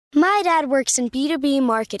My dad works in B2B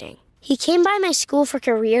marketing. He came by my school for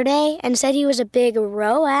career day and said he was a big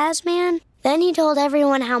ROAS man. Then he told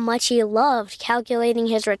everyone how much he loved calculating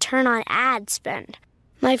his return on ad spend.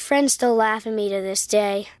 My friends still laugh at me to this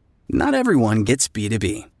day. Not everyone gets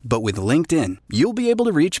B2B, but with LinkedIn, you'll be able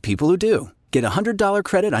to reach people who do. Get a $100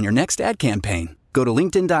 credit on your next ad campaign. Go to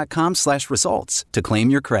linkedin.com/results to claim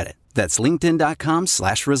your credit. That's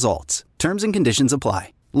linkedin.com/results. Terms and conditions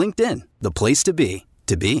apply. LinkedIn, the place to be,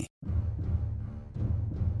 to be.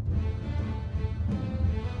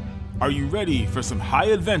 Are you ready for some high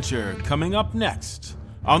adventure coming up next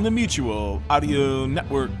on the Mutual Audio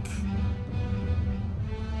Network?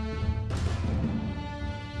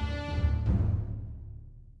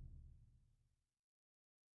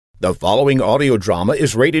 The following audio drama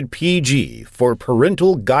is rated PG for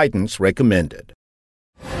parental guidance recommended.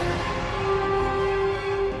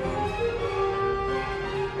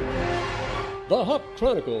 The Hawk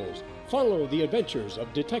Chronicles follow the adventures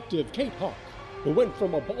of Detective Kate Hawk, who went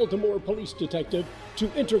from a Baltimore police detective to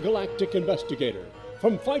intergalactic investigator,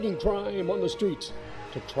 from fighting crime on the streets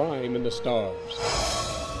to crime in the stars.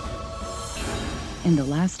 In the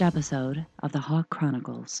last episode of the Hawk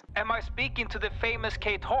Chronicles. Am I speaking to the famous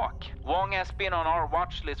Kate Hawk? Wong has been on our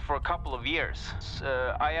watch list for a couple of years.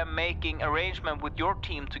 I am making arrangement with your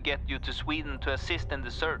team to get you to Sweden to assist in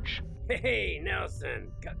the search. Hey,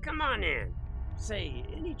 Nelson, come on in. Say,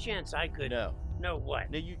 any chance I could... No. No what?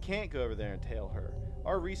 No, you can't go over there and tail her.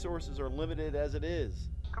 Our resources are limited as it is.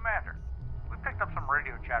 Commander, we picked up some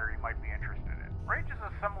radio chatter you might be interested in. Rage is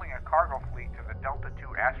assembling a cargo fleet to the Delta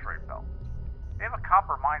II asteroid belt. They have a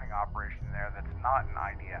copper mining operation there that's not in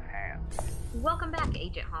IDF hands. Welcome back,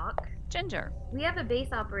 Agent Hawk. Ginger. We have a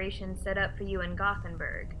base operation set up for you in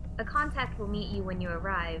Gothenburg. A contact will meet you when you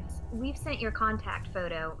arrive. We've sent your contact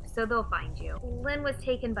photo, so they'll find you. Lynn was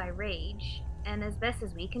taken by Rage, and as best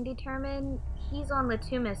as we can determine, he's on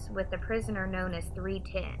Latumis with a prisoner known as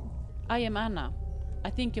 310. I am Anna. I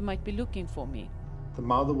think you might be looking for me. The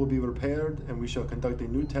model will be repaired, and we shall conduct a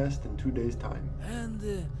new test in 2 days' time.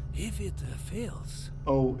 And if it fails?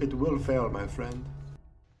 Oh, it will fail, my friend.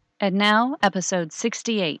 And now, episode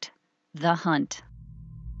 68, The Hunt.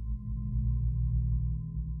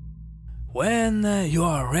 When you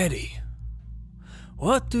are ready.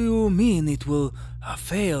 What do you mean it will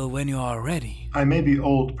fail when you are ready? I may be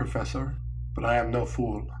old, Professor, but I am no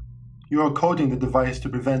fool. You are coding the device to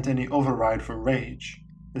prevent any override from Rage.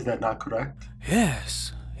 Is that not correct?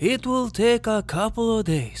 Yes, it will take a couple of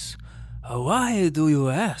days. Why do you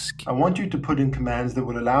ask? I want you to put in commands that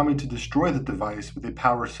will allow me to destroy the device with a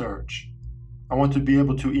power surge. I want to be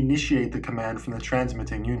able to initiate the command from the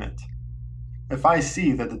transmitting unit. If I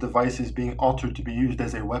see that the device is being altered to be used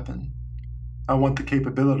as a weapon, I want the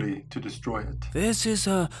capability to destroy it. This is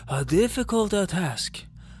a difficult task.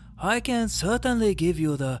 I can certainly give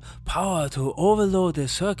you the power to overload the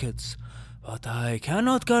circuits, but I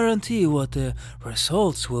cannot guarantee what the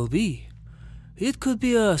results will be. It could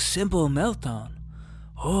be a simple meltdown,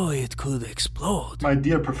 or it could explode. My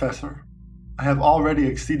dear Professor, I have already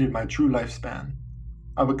exceeded my true lifespan.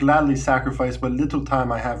 I would gladly sacrifice what little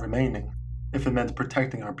time I have remaining, if it meant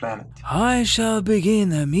protecting our planet. I shall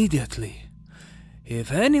begin immediately.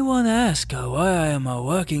 If anyone asks why I am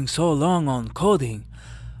working so long on coding,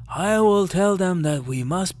 I will tell them that we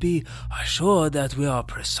must be assured that we are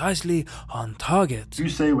precisely on target. You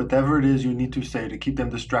say whatever it is you need to say to keep them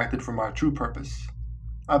distracted from our true purpose.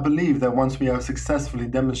 I believe that once we have successfully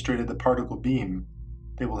demonstrated the particle beam,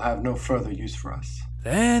 they will have no further use for us.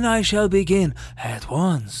 Then I shall begin at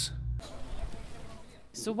once.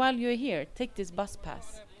 So while you're here, take this bus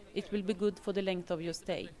pass. It will be good for the length of your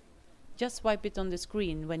stay. Just swipe it on the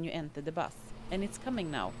screen when you enter the bus. And it's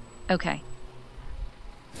coming now. Okay.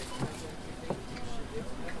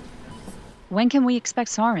 When can we expect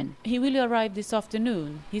Soren? He will arrive this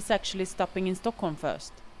afternoon. He's actually stopping in Stockholm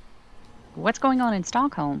first. What's going on in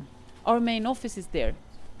Stockholm? Our main office is there.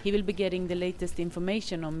 He will be getting the latest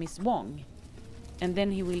information on Miss Wong. And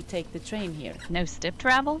then he will take the train here. No stip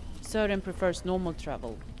travel? Soren prefers normal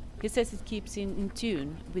travel. He says it keeps him in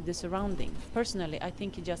tune with the surroundings. Personally, I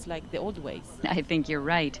think he just likes the old ways. I think you're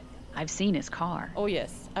right. I've seen his car. Oh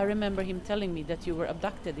yes, I remember him telling me that you were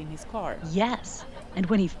abducted in his car. Yes, and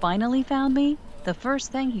when he finally found me, the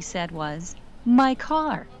first thing he said was, "My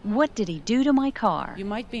car! What did he do to my car?" You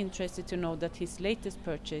might be interested to know that his latest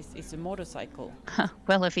purchase is a motorcycle.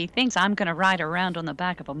 Well, if he thinks I'm going to ride around on the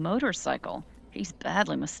back of a motorcycle, he's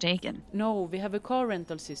badly mistaken. No, we have a car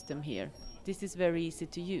rental system here. This is very easy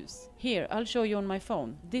to use. Here, I'll show you on my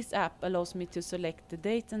phone. This app allows me to select the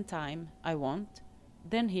date and time I want.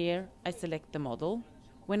 Then here, I select the model.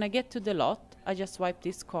 When I get to the lot, I just swipe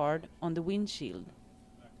this card on the windshield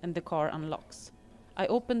and the car unlocks. I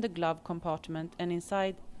open the glove compartment and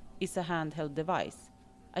inside is a handheld device.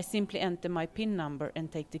 I simply enter my PIN number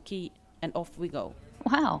and take the key and off we go.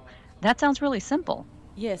 Wow, that sounds really simple.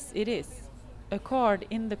 Yes, it is. A card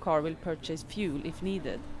in the car will purchase fuel if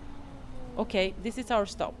needed. Okay, this is our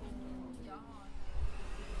stop.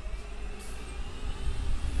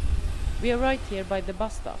 We are right here by the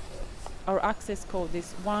bus stop. Our access code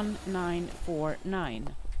is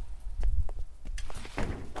 1949.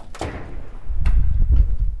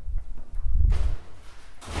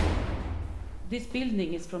 This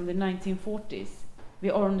building is from the 1940s.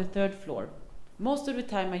 We are on the 3rd floor. Most of the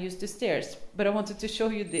time I use the stairs, but I wanted to show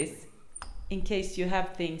you this in case you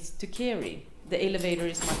have things to carry. The elevator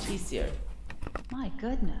is much easier. My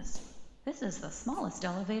goodness, this is the smallest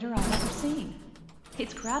elevator I've ever seen.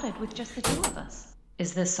 It's crowded with just the two of us.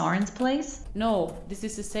 Is this Soren's place? No, this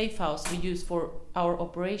is a safe house we use for our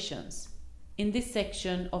operations. In this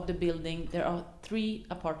section of the building there are 3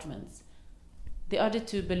 apartments. The other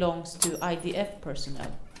 2 belongs to IDF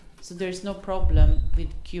personnel, so there is no problem with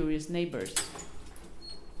curious neighbors.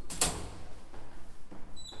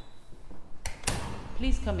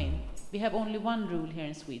 Please come in. We have only one rule here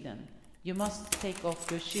in Sweden. You must take off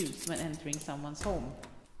your shoes when entering someone's home.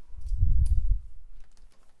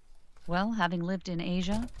 Well, having lived in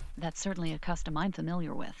Asia, that's certainly a custom I'm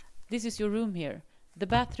familiar with. This is your room here. The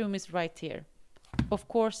bathroom is right here. Of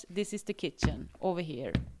course, this is the kitchen, over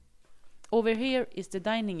here. Over here is the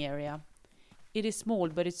dining area. It is small,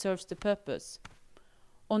 but it serves the purpose.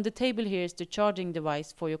 On the table here is the charging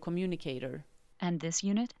device for your communicator. And this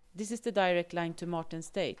unit? This is the direct line to Martin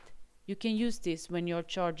State. You can use this when you're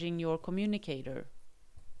charging your communicator.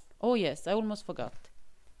 Oh yes, I almost forgot.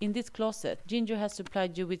 In this closet, Ginger has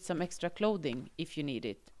supplied you with some extra clothing if you need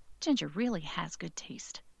it. Ginger really has good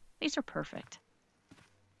taste. These are perfect.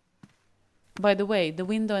 By the way, the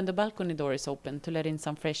window and the balcony door is open to let in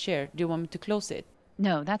some fresh air. Do you want me to close it?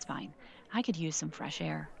 No, that's fine. I could use some fresh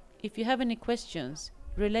air. If you have any questions,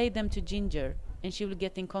 relay them to Ginger and she will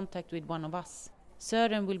get in contact with one of us.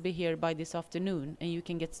 Soren will be here by this afternoon and you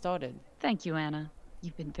can get started. Thank you, Anna.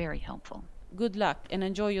 You've been very helpful. Good luck and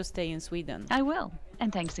enjoy your stay in Sweden. I will,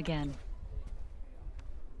 and thanks again.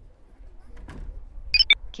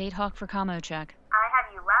 Kate Hawk for commo check. I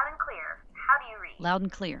have you loud and clear. How do you read? Loud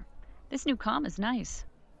and clear. This new comm is nice.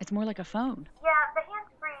 It's more like a phone. Yeah, the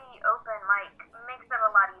hands-free open mic makes it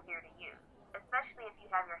a lot easier to use, especially if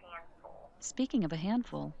you have your hands full. Speaking of a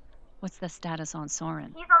handful, what's the status on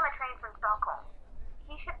Soren? He's on the train from Stockholm.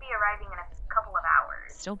 He should be arriving in a couple of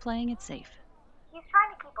hours. Still playing it safe. He's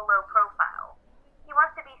trying to keep a low profile. He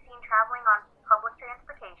wants to be seen traveling on public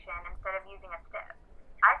transportation instead of using a stick.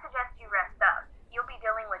 I suggest you rest up. You'll be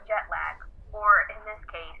dealing with jet lag, or in this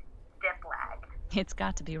case, dip lag. It's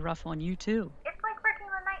got to be rough on you, too. It's like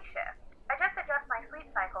working the night shift. I just adjust my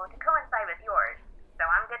sleep cycle to coincide with yours, so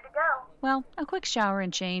I'm good to go. Well, a quick shower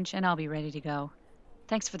and change, and I'll be ready to go.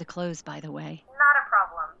 Thanks for the clothes, by the way. Not a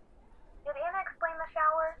problem. Did Anna explain the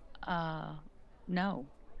shower? No.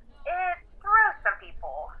 It throws some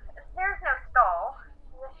people. There's no stall.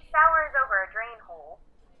 The shower is over a drain hole.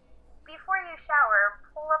 Before you shower,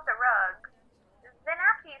 pull up the rug. Then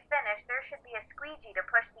after you finish, there should be a squeegee to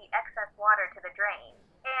push the excess water to the drain.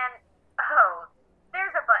 And, oh,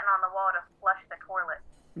 there's a button on the wall to flush the toilet.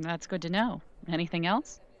 That's good to know. Anything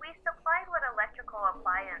else? We supplied what electrical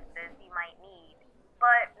appliances you might need.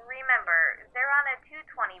 But remember, they're on a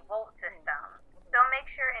 220-volt system, so make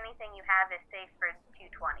sure anything you have is safe for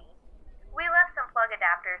 220. We left some plug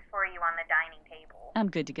adapters for you on the dining table. I'm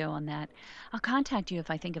good to go on that. I'll contact you if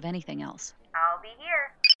I think of anything else. I'll be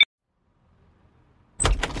here.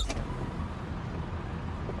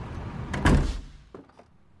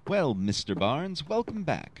 Well, Mr. Barnes, welcome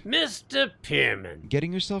back. Mr. Pearman.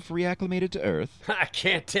 Getting yourself reacclimated to Earth? I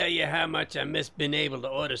can't tell you how much I miss being able to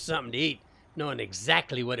order something to eat, knowing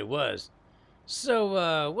exactly what it was.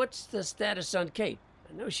 So, what's the status on Kate?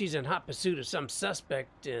 I know she's in hot pursuit of some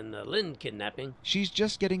suspect in the Lynn kidnapping. She's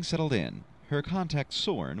just getting settled in. Her contact,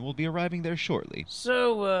 Soren, will be arriving there shortly.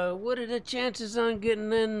 So, what are the chances on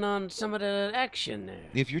getting in on some of the action there?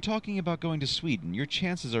 If you're talking about going to Sweden, your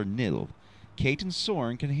chances are nil. Kate and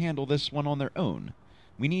Soren can handle this one on their own.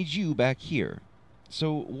 We need you back here.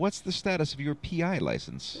 So, what's the status of your PI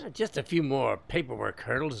license? Just a few more paperwork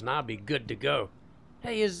hurdles and I'll be good to go.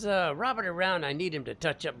 Hey, is Robert around? I need him to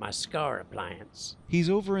touch up my scar appliance. He's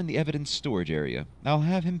over in the evidence storage area. I'll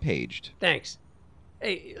have him paged. Thanks.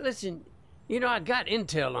 Hey, listen, you know, I got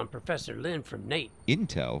intel on Professor Lynn from Nate.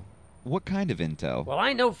 Intel? What kind of intel? Well,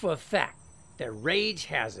 I know for a fact that Rage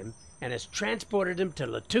has him and has transported him to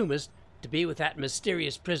Latumas to be with that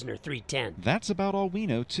mysterious prisoner 310. That's about all we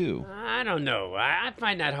know, too. I don't know. I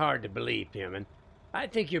find that hard to believe, Pearman. I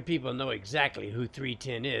think your people know exactly who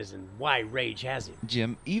 310 is and why Rage has him.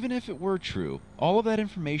 Jim, even if it were true, all of that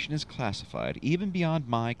information is classified, even beyond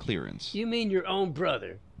my clearance. You mean your own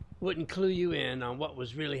brother wouldn't clue you in on what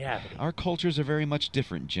was really happening? Our cultures are very much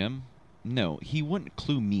different, Jim. No, he wouldn't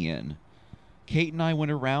clue me in. Kate and I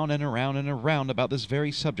went around and around and around about this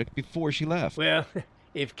very subject before she left. Well,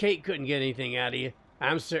 if Kate couldn't get anything out of you,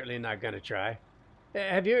 I'm certainly not going to try.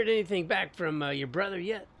 Have you heard anything back from your brother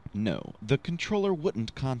yet? No, the controller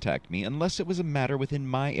wouldn't contact me unless it was a matter within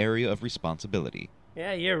my area of responsibility.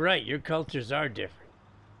 Yeah, you're right. Your cultures are different.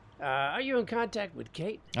 Are you in contact with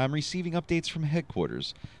Kate? I'm receiving updates from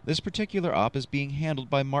headquarters. This particular op is being handled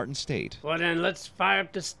by Martin State. Well, then let's fire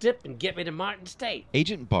up the stip and get me to Martin State.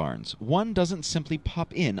 Agent Barnes, one doesn't simply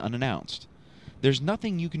pop in unannounced. There's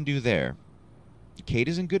nothing you can do there. Kate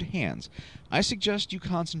is in good hands. I suggest you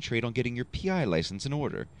concentrate on getting your PI license in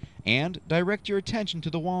order, and direct your attention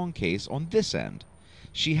to the Wong case on this end.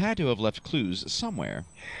 She had to have left clues somewhere.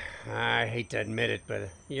 I hate to admit it, but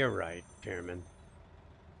you're right, Pearman.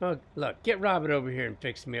 Oh, look, get Robert over here and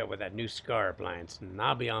fix me up with that new scar appliance, and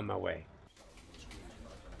I'll be on my way.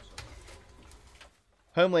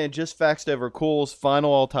 Homeland just faxed over Cole's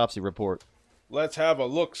final autopsy report. Let's have a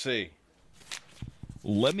look-see.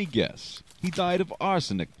 Let me guess. He died of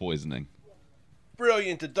arsenic poisoning.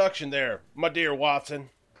 Brilliant deduction there, my dear Watson.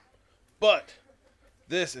 But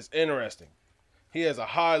this is interesting. He has a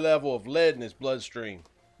high level of lead in his bloodstream.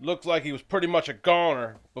 Looks like he was pretty much a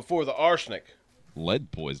goner before the arsenic.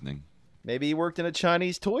 Lead poisoning? Maybe he worked in a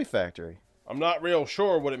Chinese toy factory. I'm not real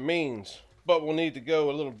sure what it means, but we'll need to go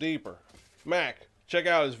a little deeper. Mac, check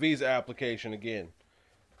out his visa application again.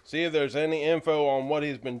 See if there's any info on what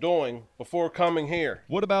he's been doing before coming here.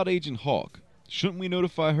 What about Agent Hawk? Shouldn't we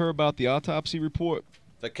notify her about the autopsy report?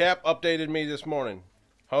 The Cap updated me this morning.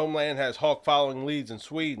 Homeland has Hawk following leads in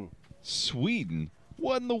Sweden. Sweden?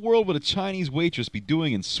 What in the world would a Chinese waitress be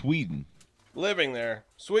doing in Sweden? Living there.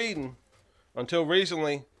 Sweden. Until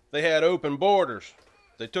recently, they had open borders.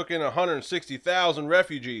 They took in 160,000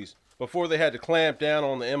 refugees before they had to clamp down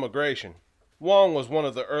on the immigration. Wong was one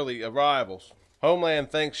of the early arrivals.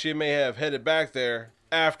 Homeland thinks she may have headed back there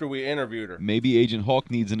after we interviewed her. Maybe Agent Hawk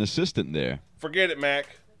needs an assistant there. Forget it, Mac.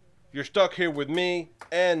 You're stuck here with me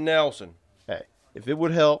and Nelson. Hey, if it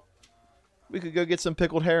would help, we could go get some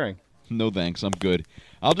pickled herring. No thanks, I'm good.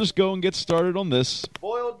 I'll just go and get started on this.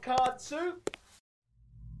 Boiled cod soup?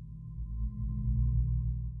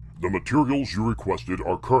 The materials you requested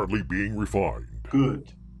are currently being refined.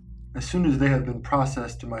 Good. As soon as they have been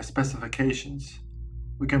processed to my specifications,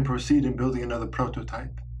 we can proceed in building another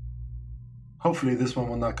prototype. Hopefully this one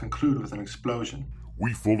will not conclude with an explosion.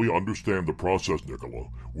 We fully understand the process, Nicola.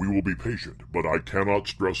 We will be patient, but I cannot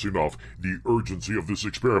stress enough the urgency of this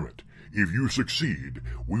experiment. If you succeed,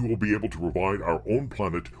 we will be able to provide our own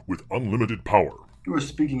planet with unlimited power. You are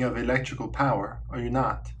speaking of electrical power, are you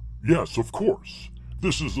not? Yes, of course.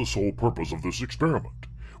 This is the sole purpose of this experiment.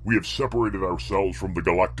 We have separated ourselves from the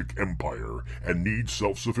Galactic Empire and need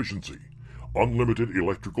self-sufficiency. Unlimited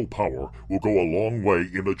electrical power will go a long way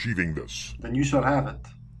in achieving this. Then you shall have it.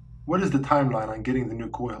 What is the timeline on getting the new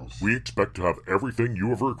coils? We expect to have everything you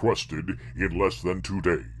have requested in less than 2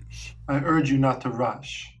 days. I urge you not to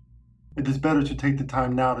rush. It is better to take the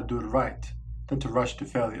time now to do it right than to rush to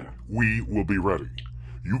failure. We will be ready.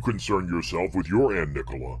 You concern yourself with your end,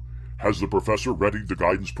 Nicola. Has the professor readied the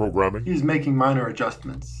guidance programming? He is making minor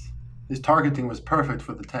adjustments. His targeting was perfect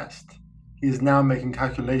for the test. He is now making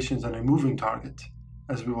calculations on a moving target,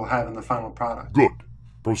 as we will have in the final product. Good.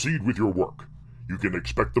 Proceed with your work. You can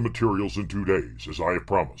expect the materials in 2 days, as I have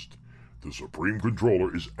promised. The Supreme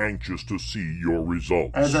Controller is anxious to see your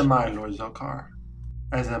results. As am I, Lord Zokar.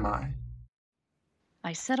 As am I.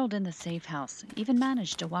 I settled in the safe house, even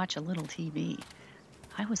managed to watch a little TV.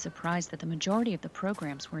 I was surprised that the majority of the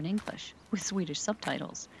programs were in English, with Swedish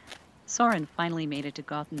subtitles. Soren finally made it to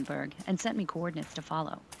Gothenburg and sent me coordinates to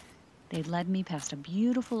follow. They led me past a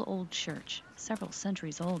beautiful old church, several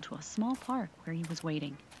centuries old, to a small park where he was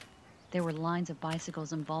waiting. There were lines of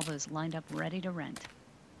bicycles and Volvos lined up ready to rent.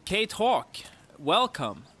 Kate Hawk,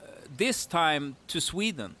 welcome. This time to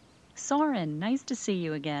Sweden. Soren, nice to see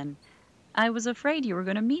you again. I was afraid you were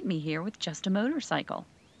going to meet me here with just a motorcycle.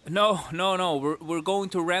 No. We're going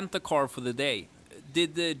to rent a car for the day.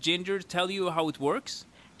 Did Ginger tell you how it works?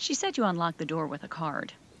 She said you unlock the door with a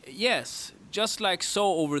card. Yes, just like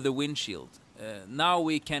so over the windshield. Now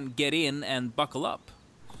we can get in and buckle up.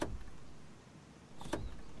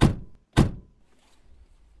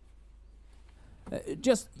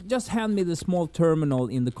 Just hand me the small terminal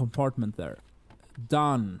in the compartment there.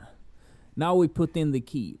 Done. Now we put in the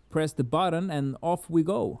key, press the button, and off we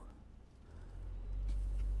go.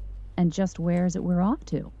 And just where is it we're off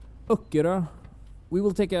to? Öckerö. We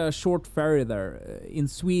will take a short ferry there. In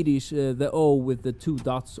Swedish, the O with the 2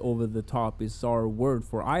 dots over the top is our word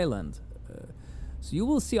for island. So you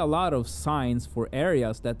will see a lot of signs for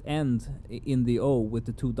areas that end in the O with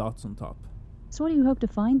the 2 dots on top. So what do you hope to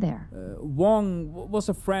find there? Wong was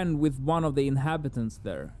a friend with one of the inhabitants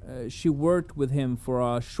there. She worked with him for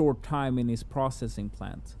a short time in his processing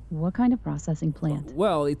plant. What kind of processing plant?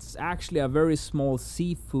 Well, it's actually a very small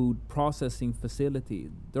seafood processing facility.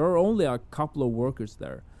 There are only a couple of workers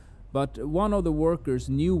there. But one of the workers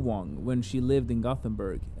knew Wong when she lived in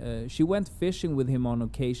Gothenburg. She went fishing with him on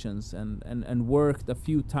occasions and worked a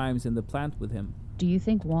few times in the plant with him. Do you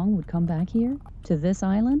think Wong would come back here? To this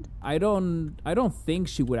island? I don't think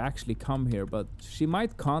she would actually come here, but she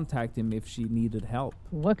might contact him if she needed help.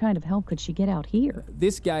 What kind of help could she get out here?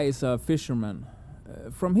 This guy is a fisherman.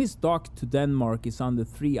 From his dock to Denmark is under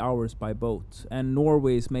 3 hours by boat, and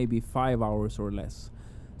Norway is maybe 5 hours or less.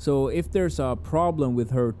 So if there's a problem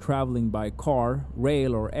with her traveling by car,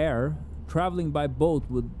 rail or air, traveling by boat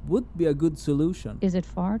would be a good solution. Is it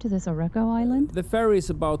far to this Oreco island? The ferry is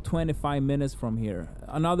about 25 minutes from here.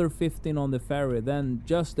 Another 15 on the ferry, then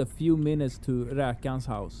just a few minutes to Räkan's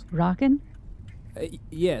house. Raken?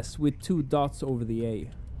 Yes, with 2 dots over the A.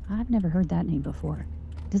 I've never heard that name before.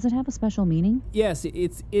 Does it have a special meaning? Yes,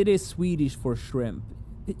 it is Swedish for shrimp.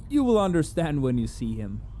 You will understand when you see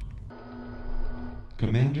him.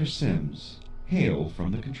 Commander Sims, hail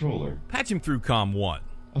from the controller. Patch him through COM 1.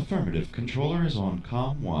 Affirmative. Controller is on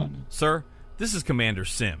COM 1. Sir, this is Commander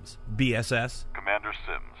Sims, BSS. Commander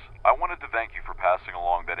Sims, I wanted to thank you for passing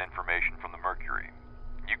along that information from the Mercury.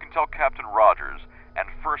 You can tell Captain Rogers and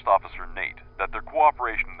First Officer Nate that their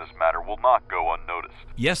cooperation in this matter will not go unnoticed.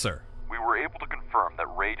 Yes, sir. We were able to confirm that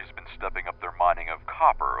Rage has been stepping up their mining of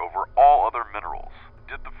copper over all other minerals.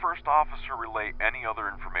 Did the First Officer relay any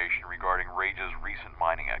other information regarding Rage's recent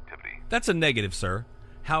mining activity? That's a negative, sir.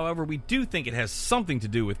 However, we do think it has something to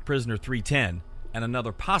do with prisoner 310 and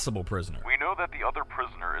another possible prisoner. We know that the other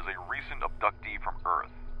prisoner is a recent abductee from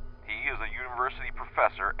Earth. He is a university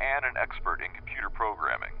professor and an expert in computer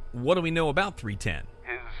programming. What do we know about 310?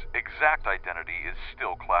 His exact identity is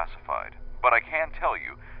still classified, but I can tell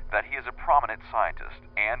you that he is a prominent scientist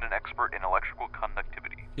and an expert in electrical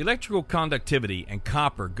conductivity. Electrical conductivity and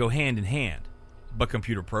copper go hand in hand. But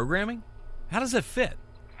computer programming? How does that fit?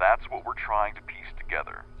 That's what we're trying to piece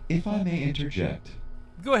together. If I may interject.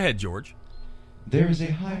 Go ahead, George. There is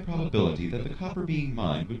a high probability that the copper being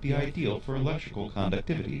mined would be ideal for electrical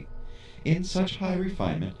conductivity. In such high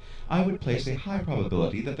refinement, I would place a high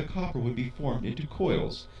probability that the copper would be formed into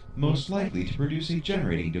coils, most likely to produce a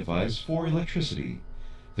generating device for electricity.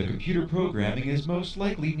 The computer programming is most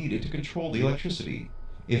likely needed to control the electricity.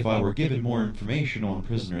 If I were given more information on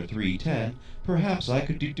prisoner 310, perhaps I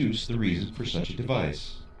could deduce the reason for such a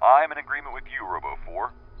device. I'm in agreement with you,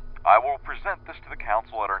 Robo-4. I will present this to the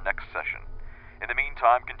Council at our next session. In the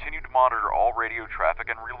meantime, continue to monitor all radio traffic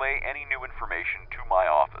and relay any new information to my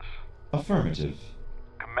office. Affirmative.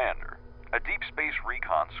 Commander, a Deep Space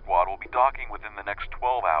Recon Squad will be docking within the next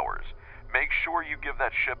 12 hours. Make sure you give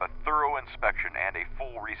that ship a thorough inspection and a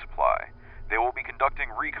full resupply. They will be conducting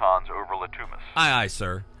recons over Latumis. Aye, aye,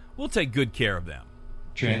 sir. We'll take good care of them.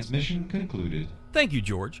 Transmission concluded. Thank you,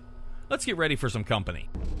 George. Let's get ready for some company.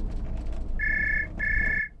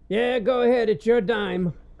 Yeah, go ahead. It's your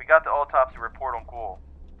dime. We got the autopsy report on Quill.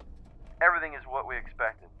 Everything is what we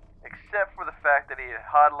expected, except for the fact that he had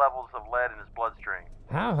high levels of lead in his bloodstream.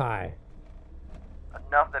 How high?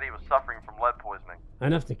 Enough that he was suffering from lead poisoning.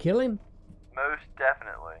 Enough to kill him? Most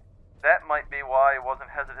definitely. That might be why he wasn't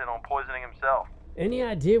hesitant on poisoning himself. Any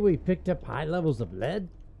idea we picked up high levels of lead?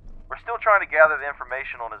 We're still trying to gather the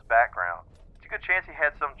information on his background. It's a good chance he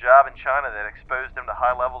had some job in China that exposed him to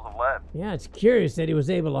high levels of lead. Yeah, it's curious that he was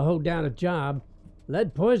able to hold down a job.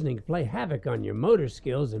 Lead poisoning can play havoc on your motor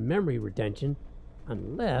skills and memory retention,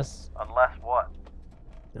 unless... Unless what?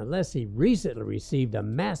 Unless he recently received a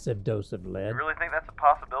massive dose of lead. You really think that's a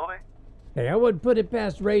possibility? Hey, I wouldn't put it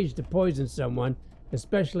past Rage to poison someone,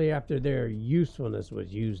 especially after their usefulness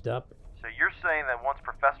was used up. So you're saying that once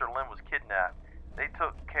Professor Lin was kidnapped, they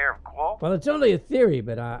took care of Quill? Well, it's only a theory,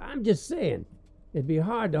 but I'm just saying. It'd be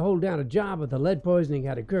hard to hold down a job if the lead poisoning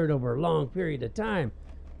had occurred over a long period of time.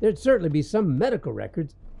 There'd certainly be some medical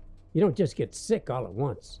records. You don't just get sick all at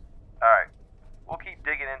once. All right. We'll keep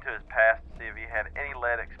digging into his past to see if he had any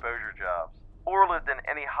lead exposure jobs or lived in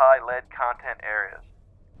any high lead content areas.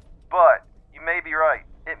 But you may be right.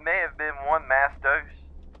 It may have been one mass dose.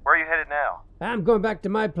 I'm going back to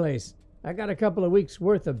my place. I got a couple of weeks'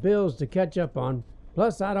 worth of bills to catch up on.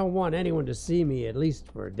 Plus, I don't want anyone to see me, at least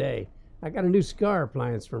for a day. I got a new scar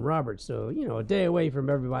appliance from Robert, so, a day away from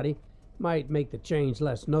everybody might make the change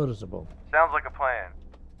less noticeable. Sounds like a plan.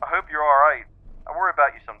 I hope you're alright. I worry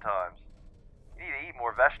about you sometimes. You need to eat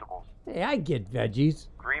more vegetables. Hey, I get veggies.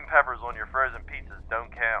 Green peppers on your frozen pizzas don't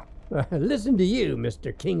count. Listen to you,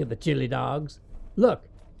 Mr. King of the Chili Dogs. Look,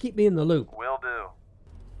 keep me in the loop. Will do.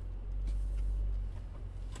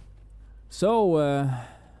 So,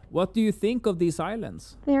 what do you think of these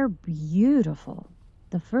islands? They're beautiful.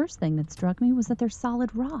 The first thing that struck me was that they're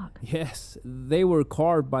solid rock. Yes, they were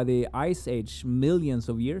carved by the Ice Age millions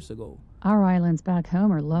of years ago. Our islands back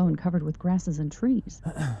home are low and covered with grasses and trees.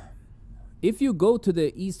 If you go to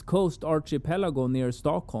the East Coast archipelago near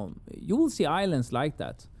Stockholm, you will see islands like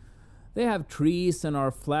that. They have trees and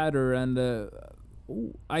are flatter and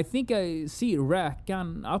I think I see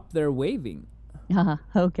Räkan up there waving. Ah,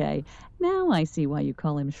 okay. Now I see why you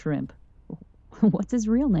call him Shrimp. What's his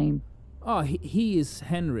real name? Oh, he is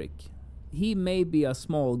Henrik. He may be a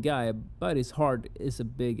small guy, but his heart is as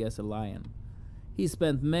big as a lion. He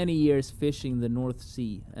spent many years fishing the North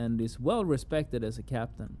Sea and is well respected as a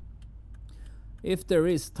captain. If there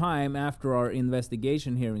is time after our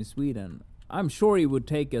investigation here in Sweden, I'm sure he would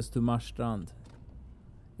take us to Marstrand.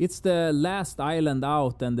 It's the last island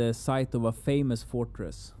out and the site of a famous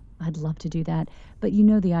fortress. I'd love to do that, but you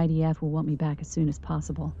know the IDF will want me back as soon as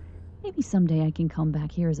possible. Maybe someday I can come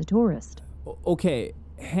back here as a tourist. Okay,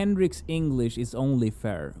 Henrik's English is only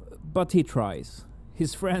fair, but he tries.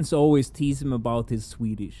 His friends always tease him about his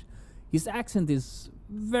Swedish. His accent is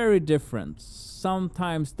very different.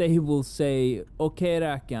 Sometimes they will say, "Okay,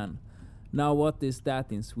 Räkan, now what is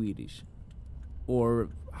that in Swedish?" Or,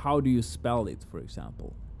 "How do you spell it," for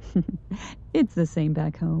example. It's the same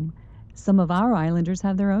back home. Some of our islanders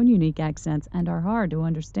have their own unique accents and are hard to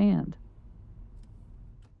understand.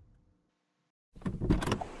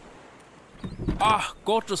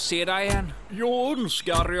 Gott att se dig igen. Jag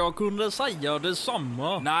önskar jag kunde säga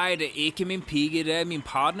detsamma. Nej, det är inte min piggy, det är min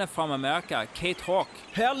partner från Amerika, Kate Hawk.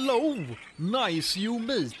 Hello, nice you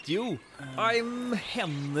meet you. I'm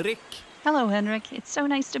Henrik. Hello, Henrik. It's so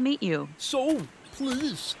nice to meet you. So,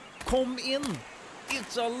 please, come in.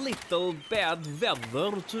 It's a little bad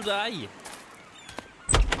weather today.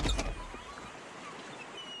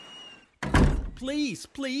 Please.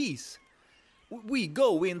 We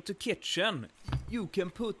go into kitchen. You can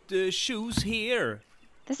put the shoes here.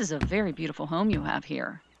 This is a very beautiful home you have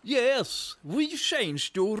here. Yes, we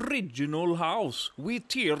changed the original house. We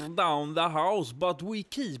tear down the house, but we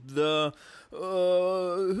keep the...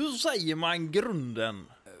 hur säger man grunden?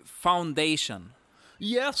 Foundation.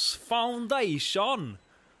 Yes, foundation.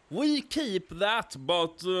 We keep that,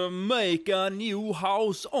 but make a new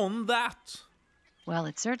house on that. Well,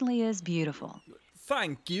 it certainly is beautiful.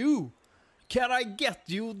 Thank you. Can I get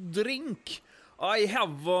you drink? I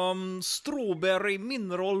have strawberry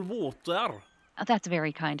mineral water. That's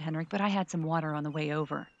very kind, Henrik, but I had some water on the way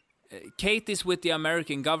over. Kate is with the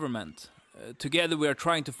American government. Together we are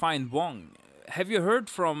trying to find Wong. Have you heard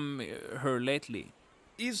from her lately?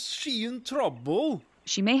 Is she in trouble?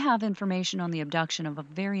 She may have information on the abduction of a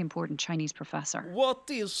very important Chinese professor. What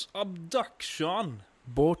is abduction?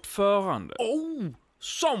 Bortförande. Oh,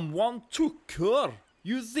 someone took her.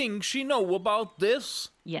 You think she know about this?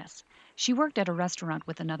 Yes. She worked at a restaurant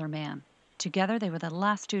with another man. Together they were the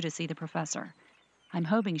last two to see the professor. I'm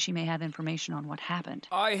hoping she may have information on what happened.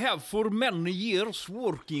 I have for many years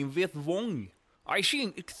working with Wong. I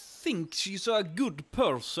think she's a good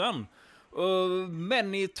person.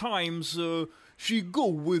 Many times she go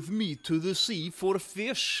with me to the sea for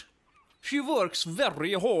fish. She works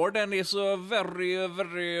very hard and is a very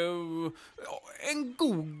en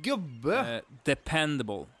god gubbe.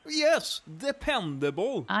 Dependable. Yes,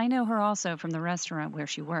 dependable. I know her also from the restaurant where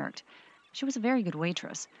she worked. She was a very good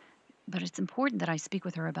waitress. But it's important that I speak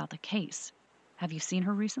with her about the case. Have you seen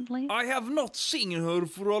her recently? I have not seen her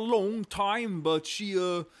for a long time, but she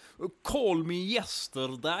called me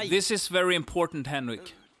yesterday. This is very important,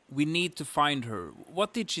 Henrik. We need to find her.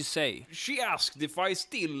 What did she say? She asked if I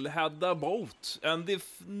still had a boat, and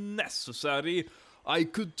if necessary, I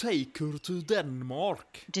could take her to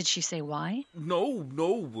Denmark. Did she say why?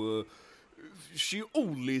 No. She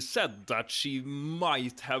only said that she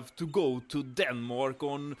might have to go to Denmark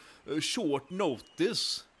on short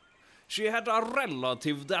notice. She had a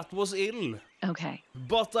relative that was ill. Okay.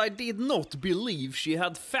 But I did not believe she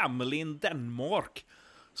had family in Denmark.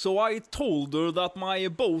 So I told her that my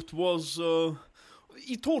boat was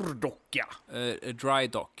I torrdocka. A dry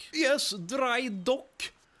dock. Yes, dry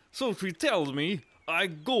dock. So she tells me I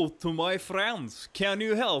go to my friends. Can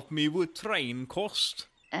you help me with train cost?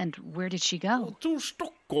 And where did she go? To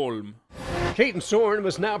Stockholm. Kate and Soren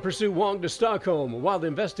must now pursue Wong to Stockholm while the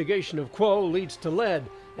investigation of Quo leads to lead.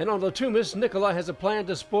 And on Latumis, Nicola has a plan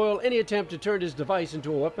to spoil any attempt to turn his device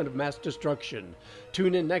into a weapon of mass destruction.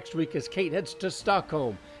 Tune in next week as Kate heads to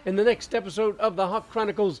Stockholm in the next episode of the Hawk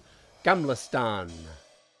Chronicles, Gamlistan.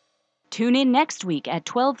 Tune in next week at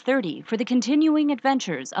 12:30 for the continuing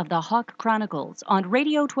adventures of the Hawk Chronicles on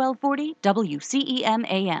Radio 1240 WCEM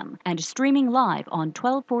AM and streaming live on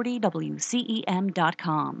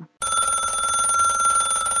 1240WCEM.com.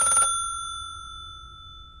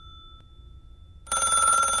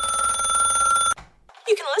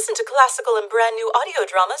 You can listen to classical and brand new audio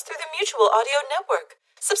dramas through the Mutual Audio Network.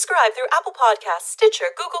 Subscribe through Apple Podcasts,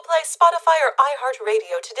 Stitcher, Google Play, Spotify, or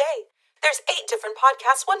iHeartRadio today. There's 8 different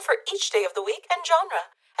podcasts, one for each day of the week and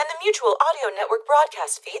genre, and the Mutual Audio Network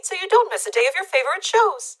broadcast feed so you don't miss a day of your favorite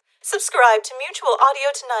shows. Subscribe to Mutual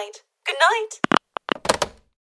Audio tonight. Good night.